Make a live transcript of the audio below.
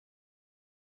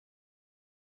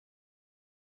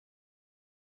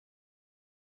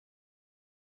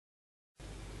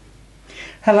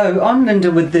Hello, I'm Linda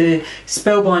with the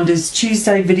Spellbinders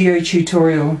Tuesday video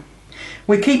tutorial.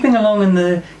 We're keeping along in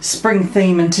the spring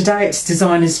theme and today it's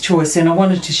designer's choice, and I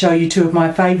wanted to show you two of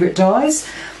my favourite dies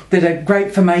that are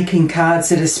great for making cards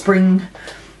that are spring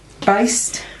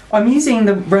based. I'm using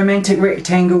the Romantic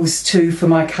Rectangles 2 for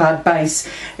my card base,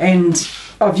 and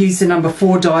I've used the number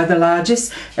 4 die, the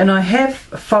largest, and I have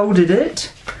folded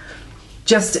it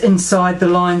just inside the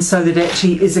line so that it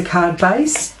actually is a card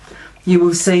base. You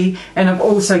will see, and I've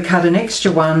also cut an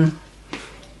extra one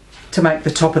to make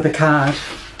the top of the card.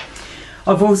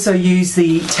 I've also used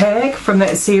the tag from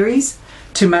that series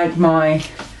to make my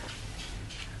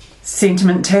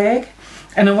sentiment tag,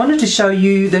 and I wanted to show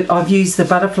you that I've used the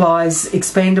Butterflies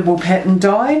expandable pattern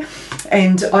die,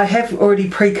 and I have already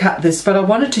pre-cut this, but I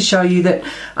wanted to show you that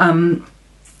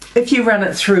if you run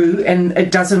it through and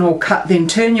it doesn't all cut, then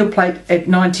turn your plate at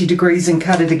 90 degrees and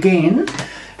cut it again.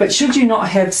 But should you not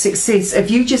have success, if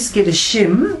you just get a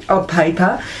shim of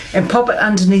paper and pop it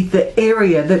underneath the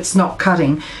area that's not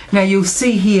cutting. Now you'll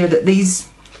see here that these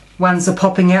ones are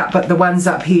popping out, but the ones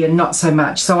up here not so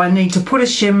much. So I need to put a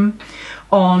shim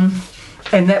on,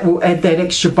 and that will add that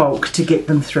extra bulk to get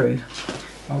them through.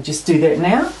 I'll just do that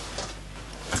now.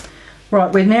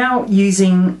 Right, we're now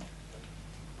using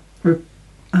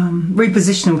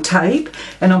repositional tape,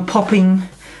 and I'm popping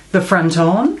the front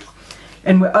on.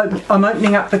 And I'm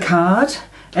opening up the card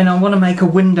and I want to make a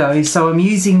window, so I'm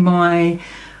using my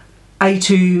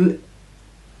A2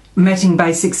 Matting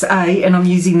Basics A, and I'm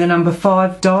using the number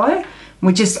 5 die.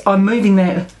 I'm moving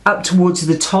that up towards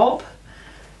the top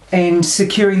and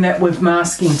securing that with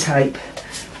masking tape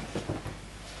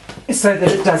so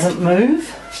that it doesn't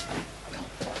move.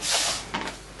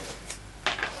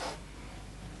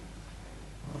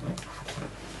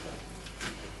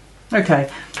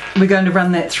 Okay, we're going to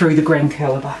run that through the grand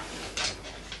caliper.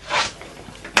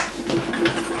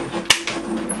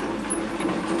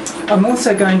 I'm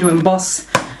also going to emboss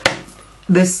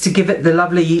this to give it the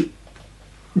lovely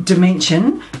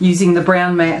dimension using the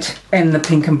brown mat and the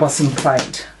pink embossing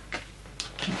plate.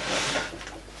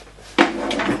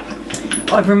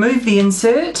 I've removed the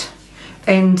insert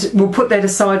and we'll put that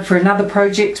aside for another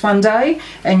project one day,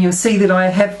 and you'll see that I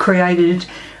have created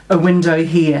a window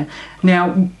here.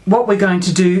 Now what we're going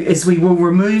to do is we will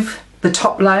remove the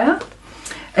top layer,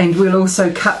 and we'll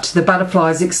also cut the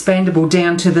Butterflies expandable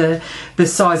down to the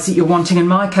size that you're wanting. In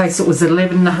my case it was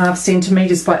 11.5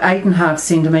 centimeters by 8.5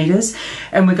 centimeters,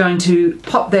 and we're going to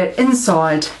pop that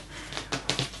inside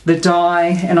the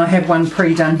die, and I have one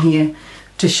pre-done here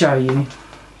to show you.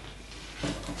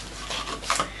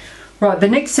 Right, the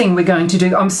next thing we're going to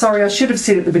do, I'm sorry, I should have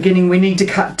said at the beginning, we need to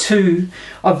cut 2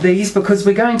 of these because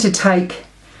we're going to take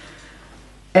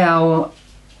our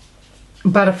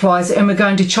butterflies and we're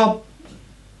going to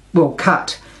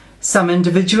cut some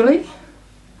individually.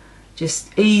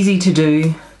 Just easy to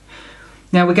do.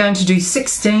 Now we're going to do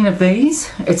 16 of these.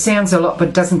 It sounds a lot, but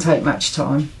it doesn't take much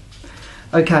time.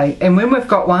 Okay, and when we've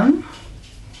got one,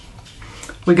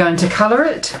 we're going to colour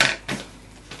it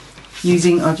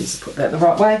using, I'll just put that the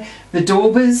right way, the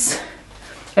daubers,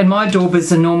 and my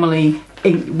daubers are normally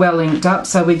well inked up,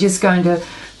 so we're just going to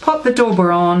pop the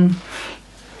dauber on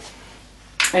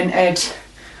and add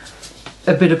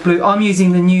a bit of blue. I'm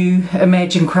using the new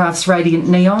Imagine Crafts Radiant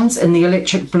Neons in the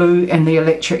electric blue and the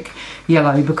electric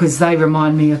yellow because they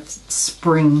remind me of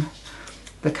spring,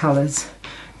 the colours.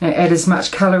 Now add as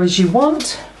much colour as you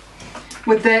want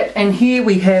with that, and here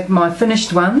we have my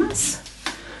finished ones,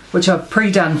 which I've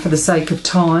pre-done for the sake of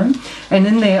time, and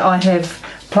in there I have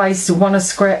placed a Wanna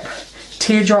Scrap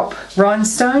teardrop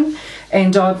rhinestone,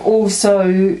 and I've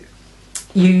also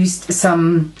used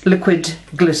some liquid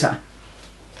glitter.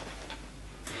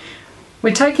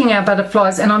 We're taking our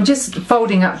butterflies, and I'm just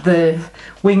folding up the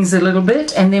wings a little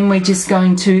bit, and then we're just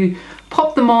going to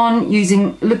pop them on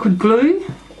using liquid glue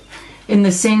in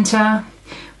the centre.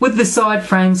 With the side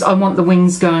frames, I want the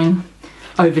wings going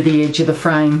over the edge of the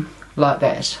frame like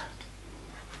that.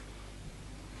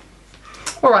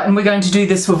 Alright, and we're going to do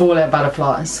this with all our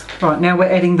butterflies. Right, now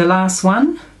we're adding the last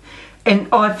one, and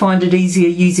I find it easier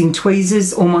using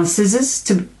tweezers or my scissors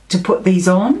to put these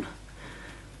on,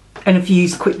 and if you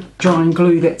use quick drying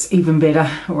glue that's even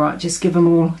better. Alright, just give them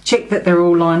all, check that they're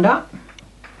all lined up.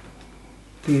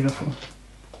 Beautiful.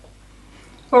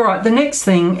 Alright, the next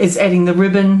thing is adding the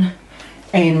ribbon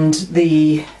and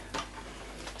the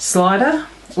slider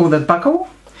or the buckle.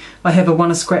 I have a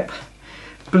Wanna Scrap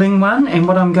bling one, and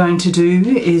what I'm going to do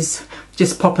is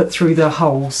just pop it through the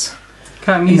holes.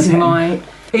 Okay, I'm using my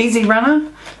Easy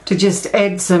Runner to just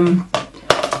add some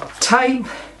tape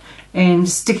and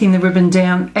sticking the ribbon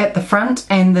down at the front,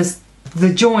 and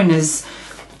the join is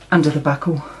under the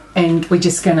buckle. and we're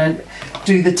just going to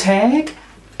do the tag.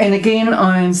 And again,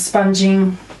 I'm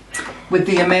sponging with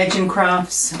the Imagine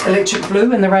Crafts Electric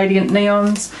Blue and the Radiant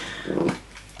Neons,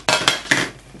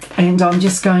 and I'm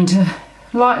just going to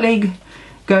lightly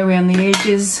go around the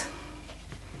edges.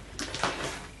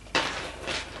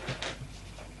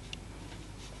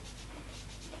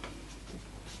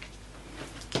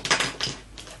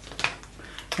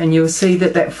 And you'll see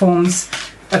that that forms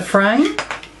a frame.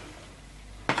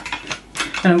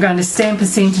 And I'm going to stamp a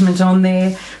sentiment on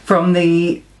there from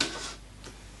the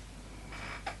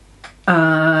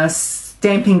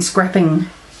Stamping Scrapping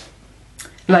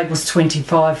Labels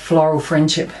 25 Floral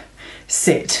Friendship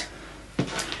set.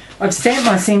 I've stamped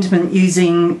my sentiment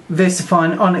using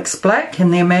VersaFine Onyx Black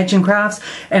and the Imagine Crafts,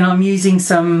 and I'm using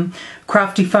some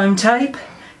crafty foam tape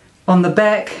on the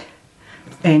back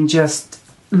and just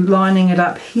lining it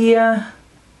up here.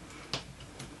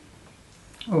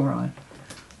 Alright,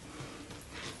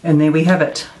 and there we have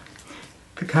it.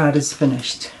 The card is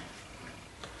finished.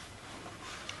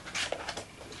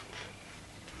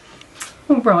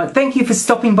 Alright, thank you for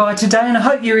stopping by today, and I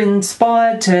hope you're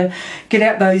inspired to get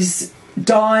out those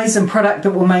dies and product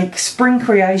that will make spring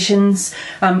creations.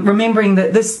 Remembering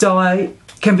that this die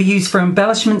can be used for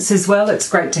embellishments as well. It's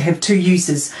great to have 2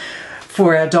 uses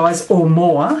for our dies or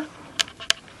more.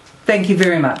 Thank you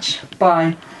very much.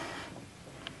 Bye.